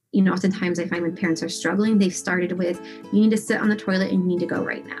Oftentimes I find when parents are struggling, they've started with, you need to sit on the toilet and you need to go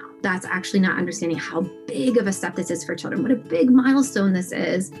right now. That's actually not understanding how big of a step this is for children, what a big milestone this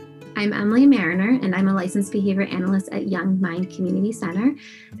is. I'm Emily Mariner, and I'm a licensed behavior analyst at Young Mind Community Center.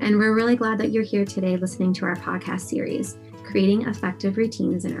 And we're really glad that you're here today listening to our podcast series, Creating Effective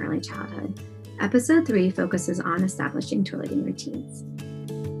Routines in Early Childhood. Episode 3 focuses on establishing toileting routines.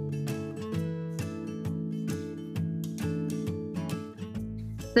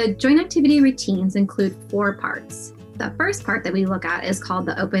 The joint activity routines include 4 parts. The first part that we look at is called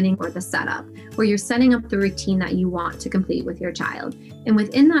the opening or the setup, where you're setting up the routine that you want to complete with your child. And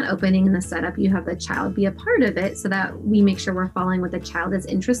within that opening and the setup, you have the child be a part of it so that we make sure we're following what the child is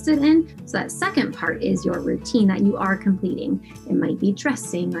interested in. So that second part is your routine that you are completing. It might be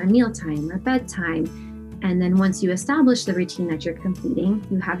dressing or mealtime or bedtime. And then once you establish the routine that you're completing,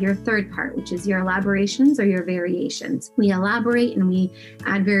 you have your third part, which is your elaborations or your variations. We elaborate and we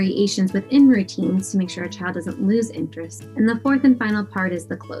add variations within routines to make sure a child doesn't lose interest. And the fourth and final part is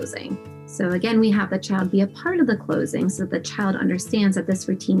the closing. So again, we have the child be a part of the closing so that the child understands that this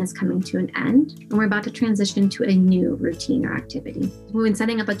routine is coming to an end and we're about to transition to a new routine or activity. When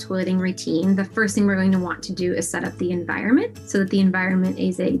setting up a toileting routine, the first thing we're going to want to do is set up the environment so that the environment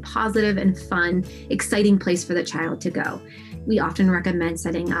is a positive and fun, exciting place for the child to go. We often recommend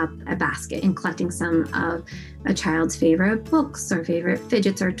setting up a basket and collecting some of a child's favorite books or favorite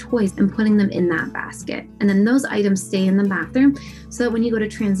fidgets or toys and putting them in that basket. And then those items stay in the bathroom so that when you go to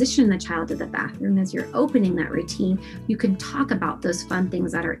transition the child to the bathroom, as you're opening that routine, you can talk about those fun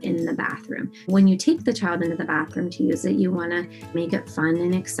things that are in the bathroom. When you take the child into the bathroom to use it, you want to make it fun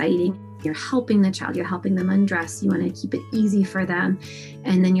and exciting. You're helping the child, you're helping them undress. You want to keep it easy for them.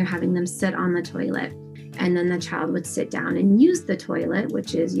 And then you're having them sit on the toilet. And then the child would sit down and use the toilet,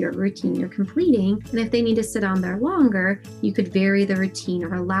 which is your routine you're completing. And if they need to sit on there longer, you could vary the routine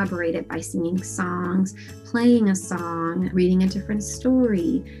or elaborate it by singing songs, playing a song, reading a different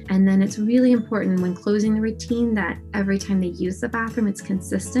story. And then it's really important when closing the routine that every time they use the bathroom, it's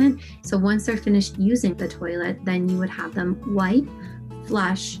consistent. So once they're finished using the toilet, then you would have them wipe,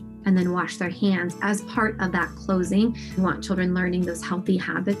 flush, and then wash their hands as part of that closing. We want children learning those healthy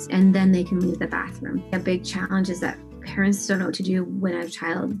habits, and then they can leave the bathroom. A big challenge is that parents don't know what to do when a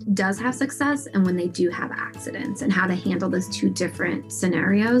child does have success and when they do have accidents, and how to handle those 2 different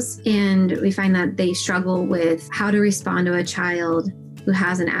scenarios. And we find that they struggle with how to respond to a child who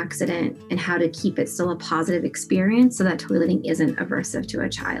has an accident and how to keep it still a positive experience so that toileting isn't aversive to a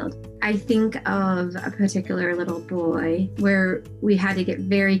child. I think of a particular little boy where we had to get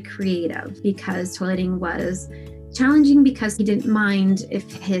very creative because toileting was challenging because he didn't mind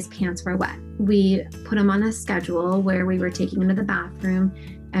if his pants were wet. We put him on a schedule where we were taking him to the bathroom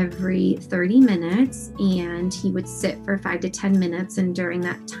every 30 minutes, and he would sit for 5 to 10 minutes. And during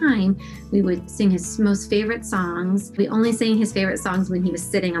that time, we would sing his most favorite songs. We only sang his favorite songs when he was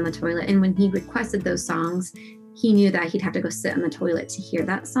sitting on the toilet. And when he requested those songs, he knew that he'd have to go sit on the toilet to hear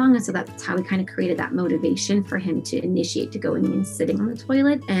that song. And so that's how we kind of created that motivation for him to initiate to going and sitting on the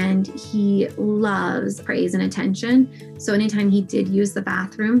toilet. And he loves praise and attention. So anytime he did use the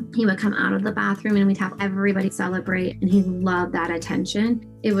bathroom, he would come out of the bathroom and we'd have everybody celebrate. And he loved that attention.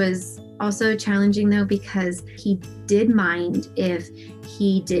 It was also challenging though, because he did mind if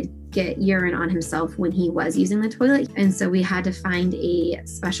he did get urine on himself when he was using the toilet. And so we had to find a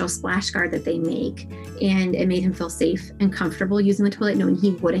special splash guard that they make, and it made him feel safe and comfortable using the toilet, knowing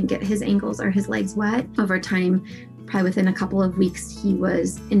he wouldn't get his ankles or his legs wet. Over time, probably within a couple of weeks, he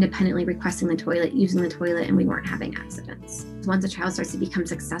was independently requesting the toilet, using the toilet, and we weren't having accidents. Once a child starts to become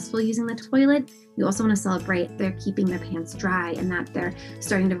successful using the toilet, you also want to celebrate they're keeping their pants dry and that they're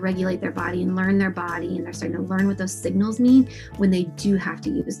starting to regulate their body and learn their body, and they're starting to learn what those signals mean when they do have to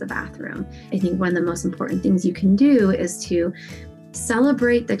use the bathroom. I think one of the most important things you can do is to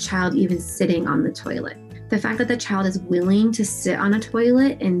celebrate the child even sitting on the toilet. The fact that the child is willing to sit on a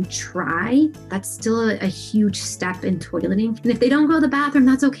toilet and try, that's still a huge step in toileting. And if they don't go to the bathroom,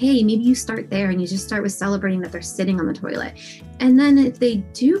 that's okay. Maybe you start there and you just start with celebrating that they're sitting on the toilet. And then if they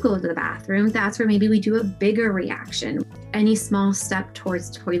do go to the bathroom, that's where maybe we do a bigger reaction. Any small step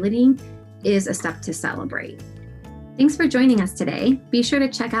towards toileting is a step to celebrate. Thanks for joining us today. Be sure to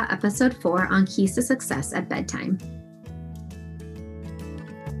check out episode 4 on keys to success at bedtime.